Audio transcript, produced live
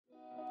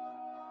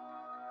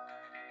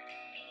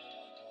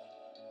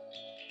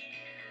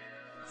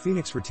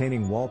Phoenix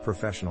Retaining Wall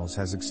Professionals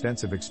has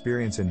extensive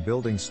experience in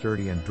building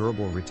sturdy and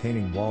durable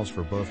retaining walls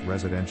for both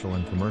residential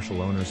and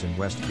commercial owners in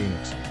West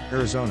Phoenix,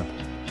 Arizona.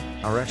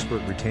 Our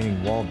expert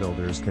retaining wall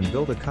builders can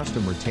build a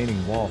custom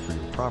retaining wall for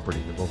your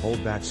property that will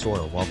hold back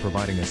soil while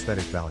providing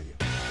aesthetic value.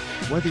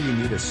 Whether you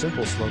need a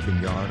simple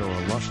sloping yard or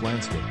a lush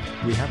landscape,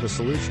 we have the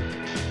solution.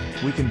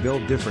 We can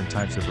build different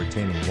types of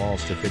retaining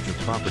walls to fit your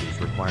property's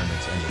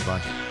requirements and your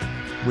budget.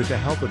 With the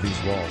help of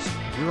these walls,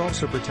 you're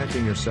also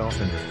protecting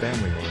yourself and your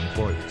family or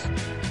employees.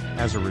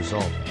 As a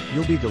result,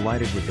 you'll be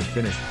delighted with the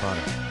finished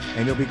product,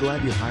 and you'll be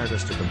glad you hired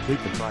us to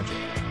complete the project.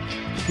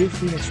 Give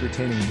Phoenix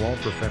Retaining Wall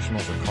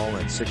Professionals a call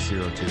at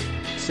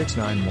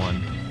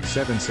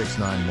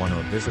 602-691-7691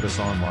 or visit us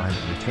online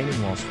at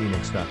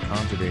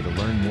retainingwallsphoenix.com today to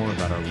learn more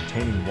about our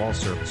retaining wall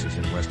services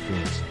in West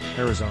Phoenix,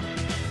 Arizona.